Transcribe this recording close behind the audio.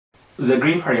the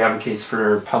Green Party advocates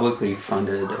for publicly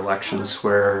funded elections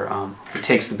where it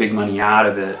takes the big money out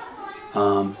of it.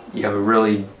 You have a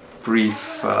really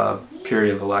brief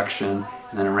period of election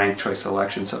and then a ranked choice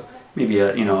election. So maybe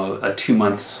a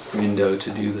 2-month window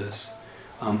to do this.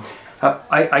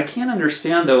 I can't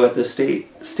understand though at the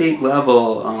state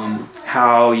level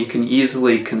how you can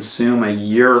easily consume a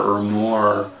year or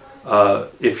more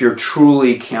if you're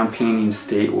truly campaigning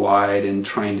statewide and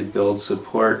trying to build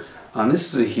support.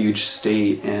 This is a huge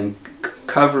state, and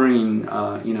covering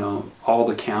all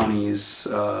the counties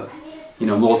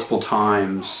multiple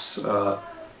times,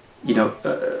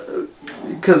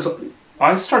 because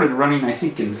I started running I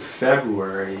think in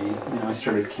February. I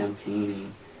started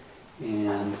campaigning,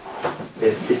 and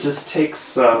it just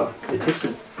takes a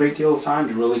great deal of time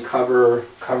to really cover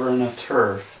enough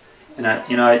turf. And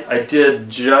I did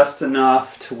just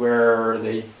enough to where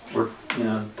they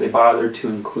bothered to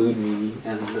include me,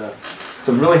 and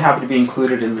so I'm really happy to be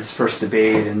included in this first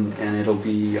debate, and it'll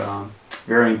be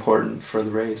very important for the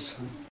race.